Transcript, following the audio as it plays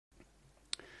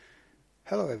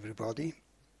Hello everybody,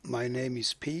 my name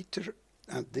is Peter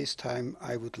and this time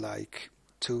I would like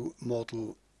to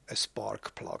model a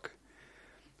spark plug.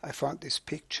 I found this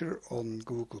picture on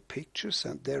Google Pictures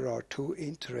and there are two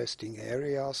interesting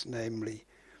areas, namely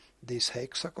this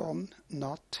hexagon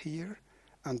nut here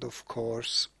and of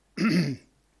course the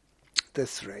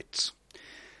threads.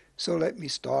 So let me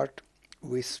start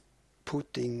with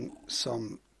putting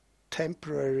some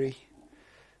temporary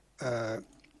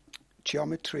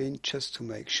geometry in just to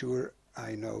make sure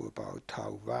I know about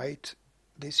how wide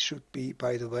this should be.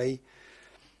 By the way,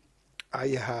 I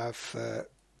have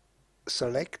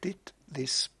selected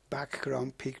this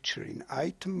background picture in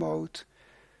item mode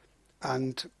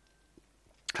and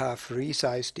have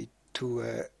resized it to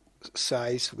a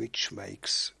size which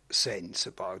makes sense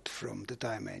about from the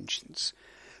dimensions.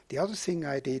 The other thing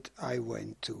I did, I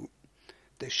went to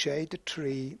the shader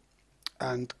tree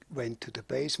and went to the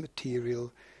base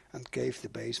material and gave the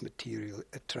base material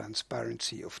a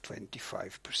transparency of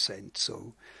 25%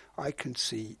 so I can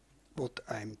see what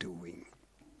I'm doing.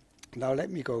 Now let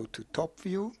me go to top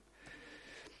view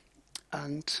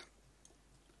and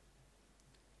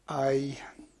I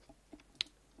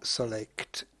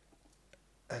select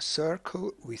a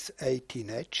circle with 18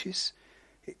 edges.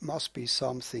 It must be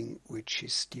something which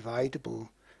is dividable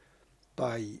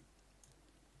by,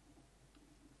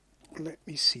 let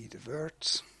me see the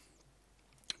words,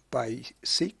 by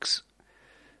 6.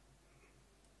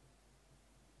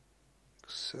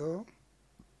 So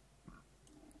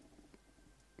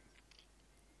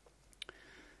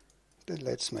then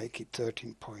let's make it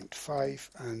 13.5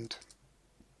 and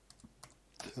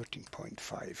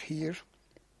 13.5 here.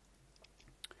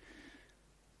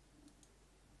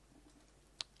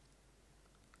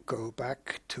 Go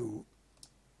back to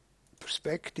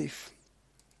perspective,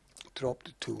 drop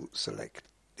the tool, select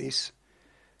this,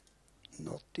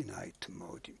 not in item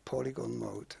mode, in polygon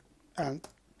mode, and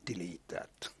delete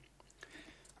that.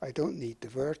 I don't need the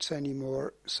words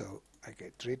anymore, so I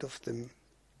get rid of them.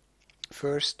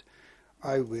 First,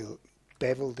 I will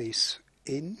bevel this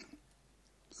in,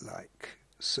 like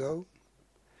so.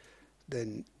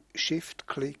 Then shift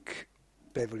click,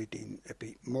 bevel it in a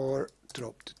bit more,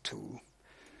 drop the tool.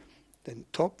 Then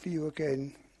top view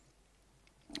again,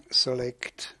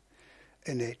 select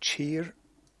an edge here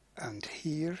and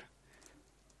here,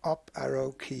 up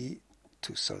arrow key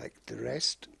to select the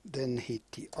rest, then hit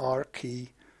the R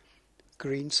key,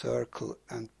 green circle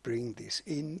and bring this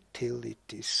in till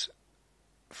it is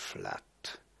flat.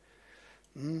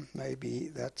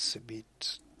 Maybe that's a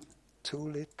bit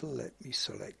too little. Let me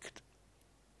select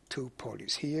two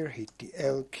polys here, hit the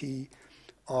L key,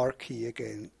 R key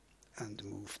again and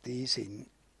move these in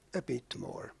a bit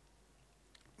more,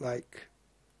 like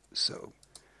so.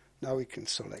 Now we can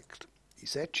select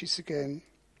these edges again,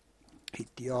 hit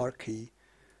the R key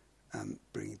and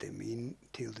bring them in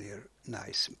till they're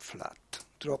nice and flat.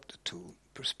 Drop the tool.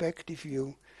 Perspective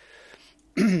view.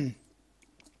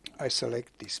 I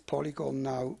select this polygon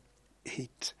now,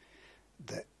 hit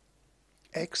the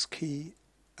X key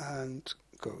and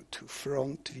go to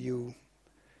front view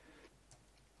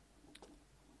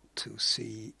to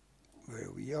see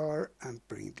where we are and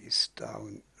bring this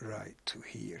down right to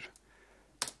here.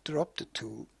 Drop the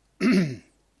tool.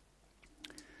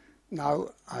 Now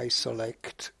I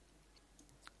select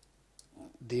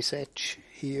this edge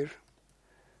here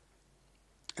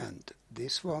and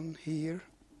this one here,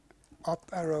 up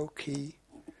arrow key,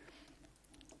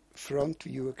 front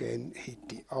view again, hit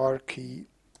the R key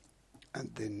and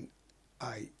then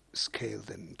I scale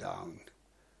them down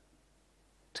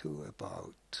to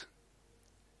about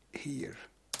here.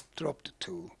 Drop the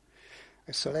tool.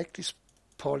 I select these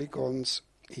polygons,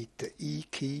 hit the E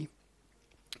key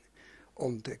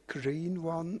on the green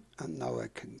one and now I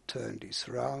can turn this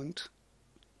round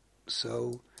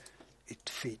so it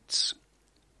fits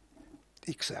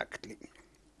exactly.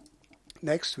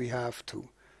 Next we have to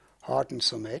harden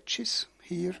some edges.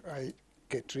 Here I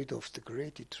get rid of the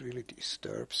grid, it really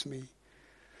disturbs me.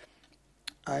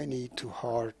 I need to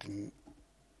harden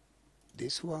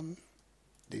this one,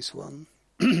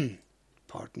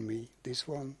 pardon me, this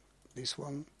one,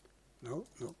 no,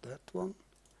 not that one.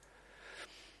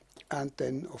 And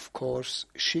then of course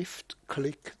shift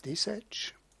click this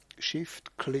edge, shift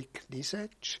click this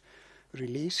edge,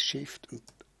 release shift and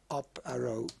up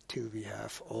arrow till we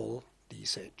have all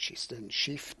these edges. Then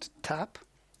shift tab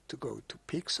to go to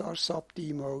Pixar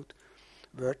sub-D mode,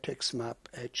 vertex map,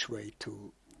 edge weight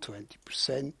to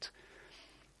 20%.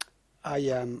 I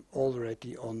am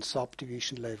already on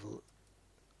subdivision level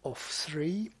of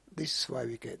 3. This is why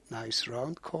we get nice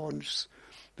round corners,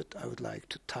 but I would like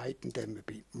to tighten them a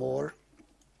bit more.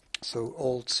 So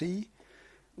Alt C,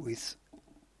 with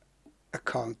a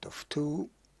count of 2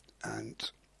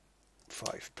 and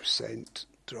 5%,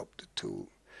 drop the tool.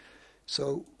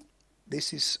 So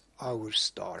this is our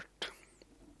start.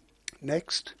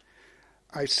 Next,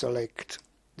 I select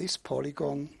this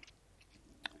polygon,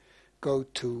 go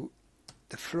to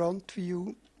the front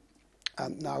view,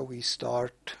 and now we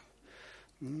start.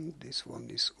 This one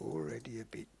is already a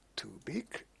bit too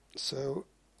big, so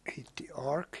hit the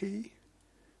R key,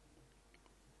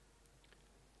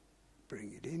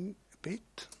 bring it in a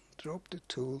bit, drop the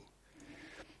tool,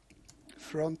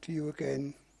 front view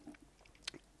again,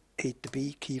 hit the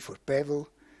B key for bevel,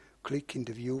 click in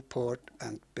the viewport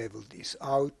and bevel this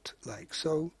out like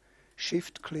so,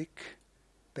 shift click,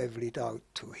 bevel it out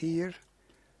to here,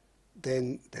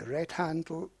 then the red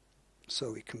handle,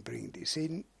 so we can bring this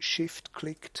in, shift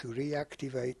click to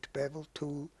reactivate bevel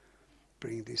tool,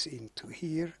 bring this into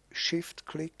here, shift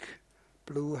click,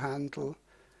 blue handle,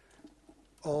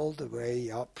 all the way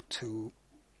up to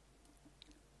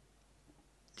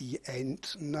the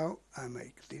end. Now I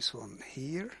make this one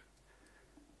here,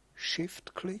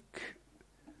 shift click,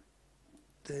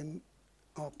 then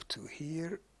up to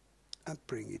here and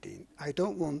bring it in. I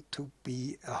don't want to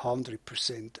be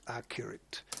 100%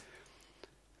 accurate.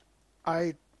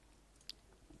 I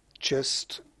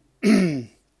just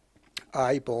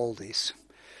eyeball this,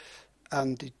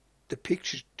 and the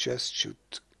picture just should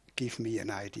give me an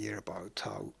idea about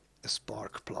how a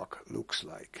spark plug looks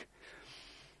like.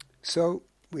 So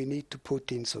we need to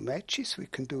put in some edges. We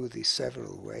can do this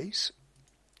several ways.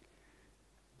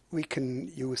 We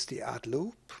can use the add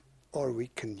loop, or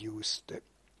we can use the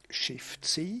Shift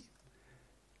C.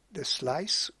 The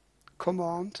slice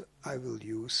command, I will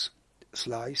use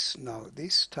slice now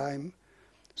this time,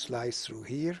 slice through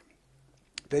here.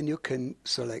 Then you can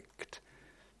select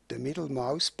the middle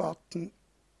mouse button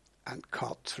and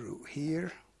cut through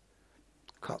here,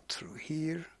 cut through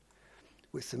here.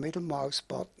 With the middle mouse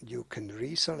button you can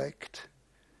reselect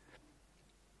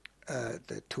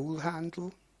the tool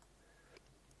handle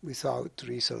without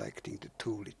reselecting the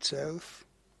tool itself,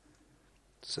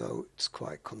 so it's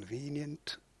quite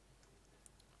convenient.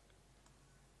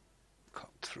 Cut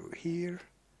through here,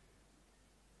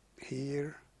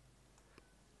 here,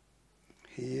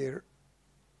 here,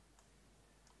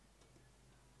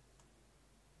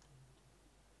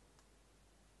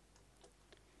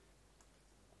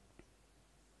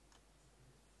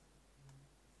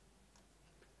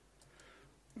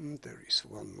 and there is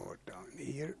one more down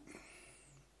here.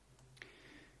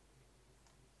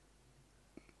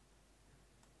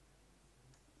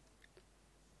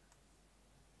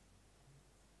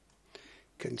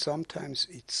 And sometimes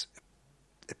it's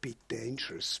a bit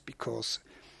dangerous, because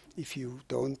if you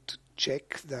don't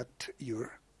check that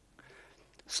your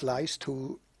slice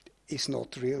tool is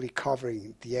not really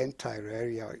covering the entire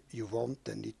area you want,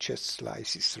 then it just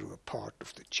slices through a part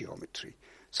of the geometry.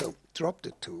 So drop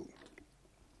the tool.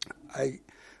 I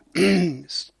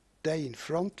stay in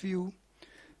front view,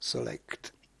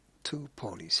 select 2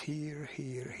 polys here,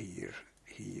 here, here,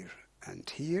 here and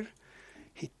here,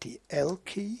 hit the L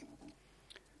key,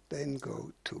 then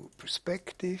go to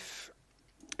perspective,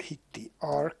 hit the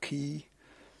R key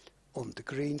on the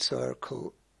green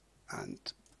circle and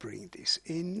bring this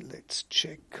in. Let's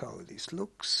check how this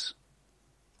looks.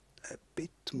 A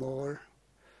bit more,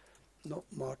 not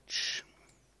much,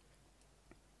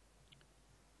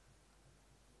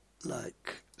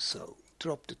 like so.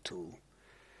 Drop the tool.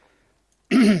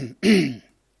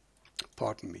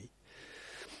 Pardon me.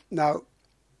 Now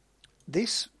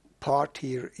this part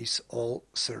here is all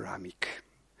ceramic,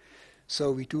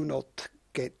 so we do not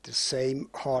get the same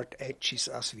hard edges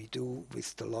as we do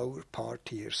with the lower part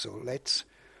here. So let's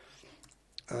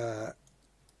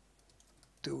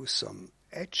do some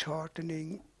edge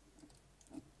hardening.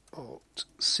 Alt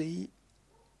C,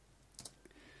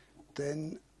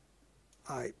 then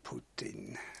I put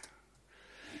in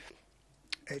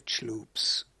edge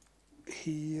loops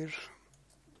here,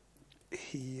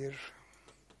 here,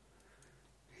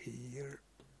 here,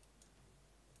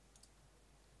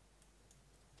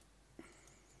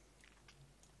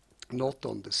 not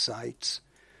on the sides,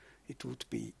 it would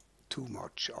be too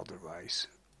much otherwise.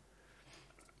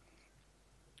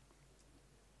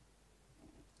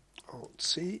 Alt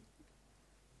C,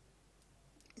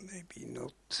 maybe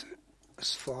not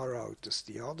as far out as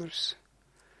the others.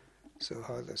 So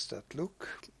how does that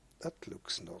look? That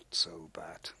looks not so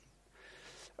bad.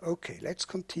 Okay, let's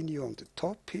continue on the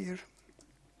top here.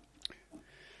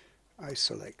 I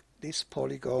select this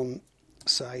polygon,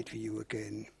 side view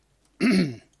again,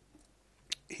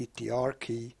 hit the R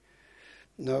key.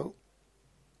 No,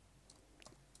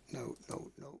 no,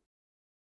 no, no.